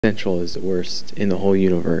Central is the worst in the whole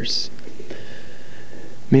universe.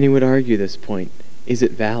 Many would argue this point. Is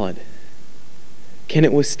it valid? Can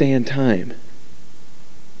it withstand time?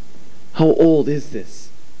 How old is this?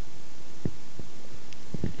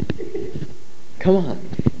 Come on.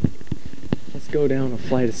 Let's go down a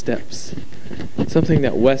flight of steps. Something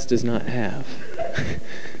that West does not have.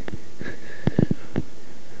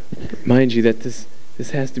 Mind you that this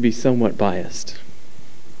has to be somewhat biased,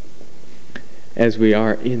 as we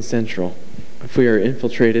are in Central. If we are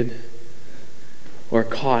infiltrated or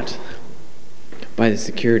caught by the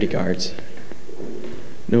security guards,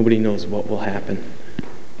 nobody knows what will happen.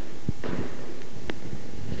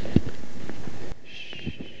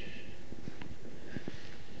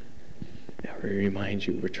 Now we remind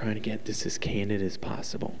you, we're trying to get this as candid as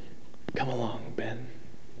possible. Come along, Ben.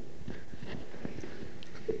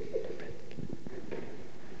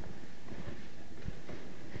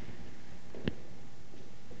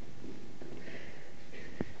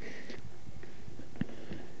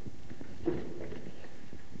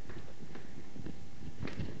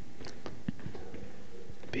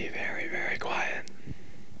 Be very, very quiet.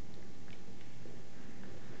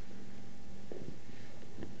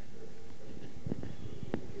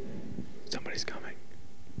 Somebody's coming.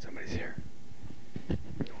 Somebody's here.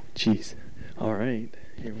 Jeez. All right,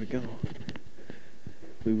 here we go.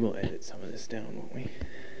 We will edit some of this down, won't we?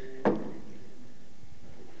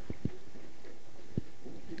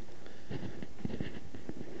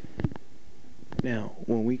 Now,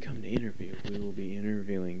 when we come to interview, we will be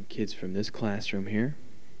interviewing kids from this classroom here.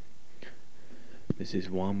 This is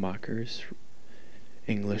Wambacher's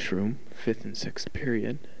English room, 5th and 6th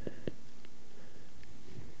period.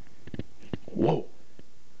 Whoa!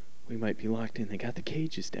 We might be locked in. They got the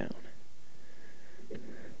cages down.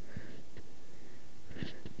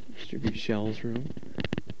 Mr. Buchel's room.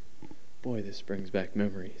 Boy, this brings back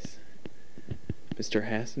memories. Mr.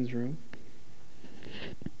 Hassan's room.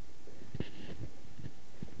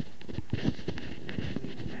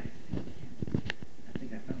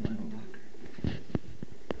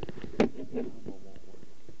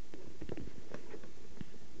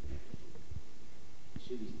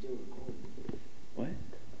 What?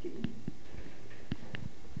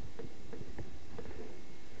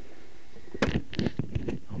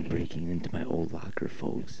 I'm breaking into my old locker,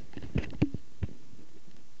 folks.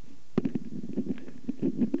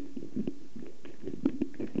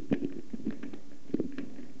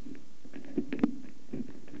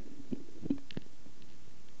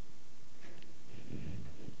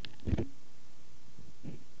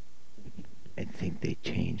 I think they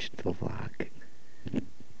changed the lock.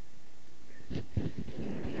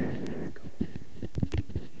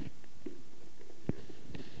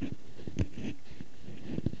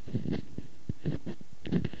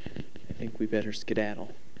 I think we better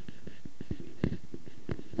skedaddle.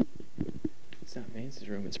 It's not Vance's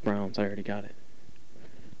room, it's Brown's. I already got it.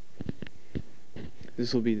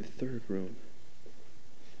 This will be the 3rd room.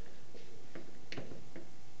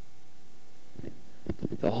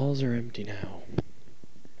 The halls are empty now,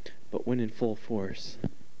 but when in full force,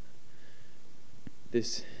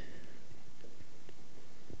 this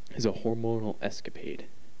is a hormonal escapade.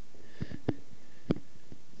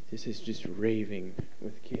 This is just raving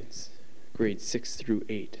with kids, grades 6 through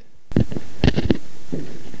 8.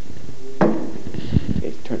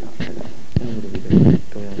 Hey, turn off. Now what are we doing?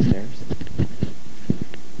 Go downstairs.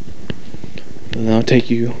 And I'll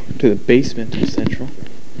take you to the basement of Central.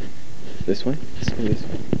 This way? Let's go this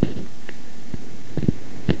way.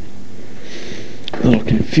 A little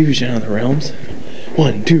confusion on the realms.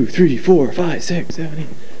 1, 2, 3, 4, 5, 6, 7, 8.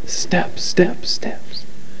 Steps.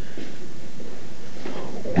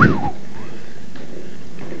 Whew.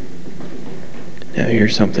 Now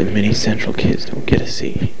here's something many Central kids don't get to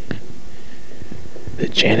see. The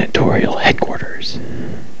janitorial headquarters.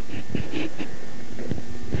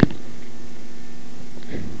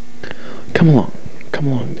 Come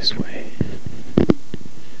along this way.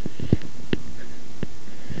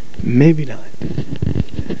 Maybe not.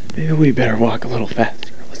 Maybe we better walk a little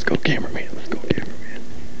faster. Let's go, cameraman.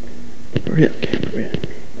 Real cameraman.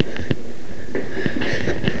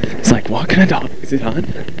 It's like walking a dog. Is it on?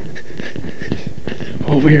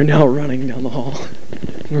 Oh, we are now running down the hall.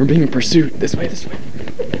 We're being pursued. This way. This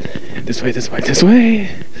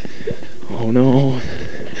way. Oh no.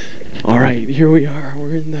 Alright, here we are.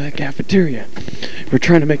 We're in the cafeteria. We're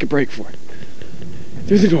trying to make a break for it.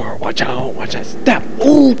 Through the door. Watch out. Step.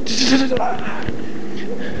 Oh!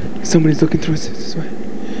 Somebody's looking through us this way.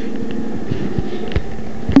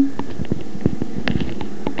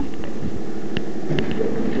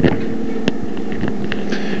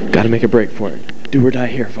 Gotta make a break for it. Do or die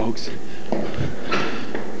here, folks.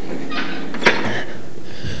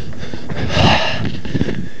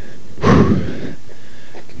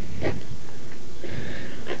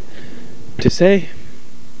 To say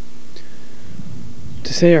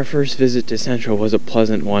our first visit to Central was a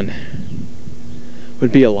pleasant one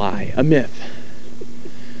would be a lie, a myth.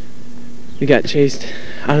 We got chased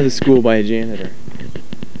out of the school by a janitor.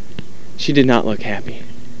 She did not look happy,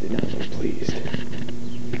 did not look pleased.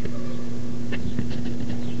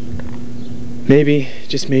 Maybe,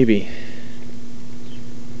 just maybe,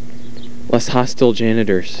 less hostile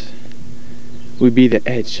janitors would be the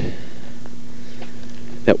edge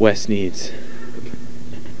that West needs.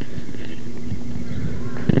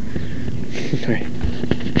 Right.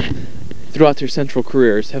 Throughout their Central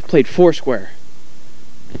careers, have played Foursquare.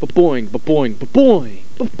 Ba-boing, ba-boing, ba-boing,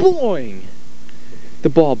 ba-boing! The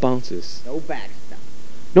ball bounces. No backstop.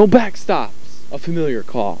 No backstops. A familiar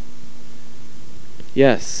call.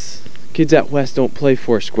 Yes, kids at West don't play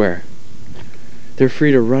Foursquare. They're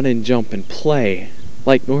free to run and jump and play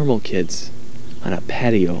like normal kids on a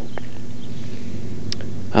patio.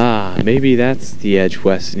 Ah, maybe that's the edge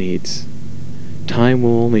West needs. Time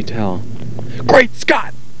will only tell. Great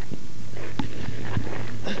Scott!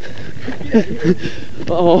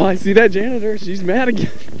 Oh, I see that janitor. She's mad again.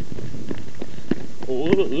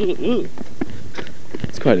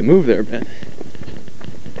 It's quite a move there, man.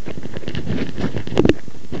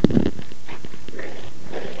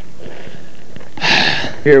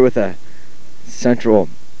 Here with a Central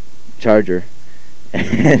Charger.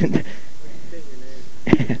 And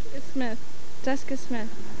Smith. Jessica Smith.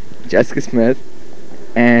 Jessica Smith.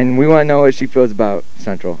 And we want to know what she feels about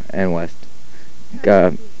Central and West.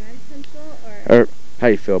 Central Or how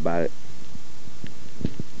you feel about it.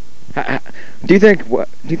 Do you think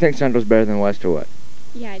Central's better than West or what?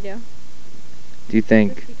 Yeah, I do. Do you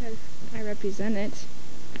think? Just because I represent it,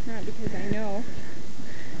 not because I know.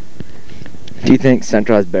 Do you think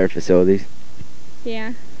Central has better facilities?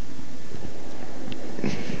 Yeah.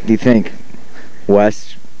 Do you think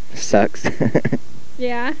West sucks?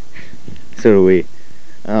 Yeah. So do we.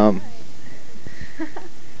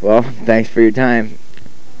 Well, thanks for your time.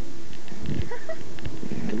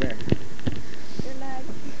 Come here. Good luck.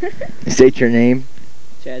 State your name.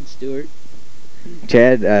 Chad Stewart.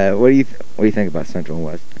 Chad, what do you think about Central and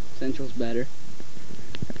West? Central's better.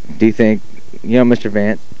 Do you think, Mr.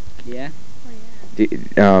 Vance? Yeah. Oh,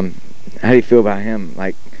 yeah. How do you feel about him?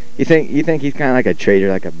 Like, you think he's kind of like a traitor,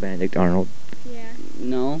 like a Benedict Arnold? Yeah.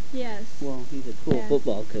 No. Yes. Well, he's a cool Yeah.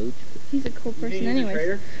 football coach. He's a cool person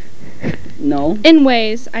anyways. No. In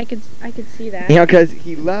ways, I could see that. Because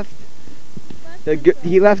he left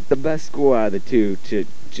the best school out of the two to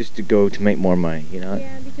go to make more money.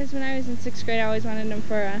 Yeah, because when I was in 6th grade, I always wanted him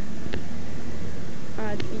for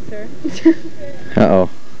a teacher. Uh-oh.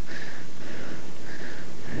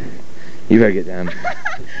 You better get down.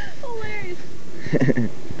 Hilarious.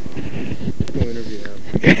 We'll interview him.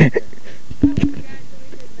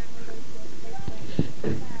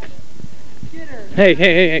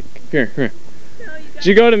 Hey. Here. Did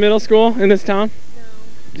you go to middle school in this town? No.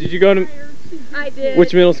 Did you go to... I did.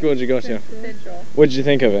 Which middle school did you go to? Central. What did you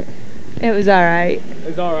think of it? It was alright. It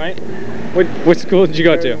was alright? Which school did you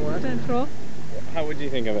go to? Central. How would you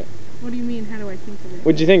think of it? What do you mean, how do I think of it?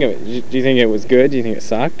 What did you think of it? Do you think it was good? Do you think it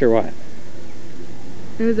sucked or what?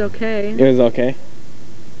 It was okay. It was okay?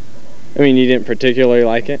 I mean, you didn't particularly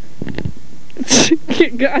like it?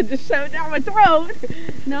 God, just shoved down my throat.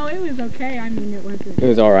 No, it was okay. I mean, it wasn't. It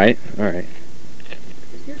was alright? Alright.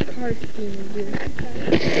 Your car's steaming, dude.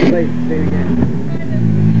 Say it again.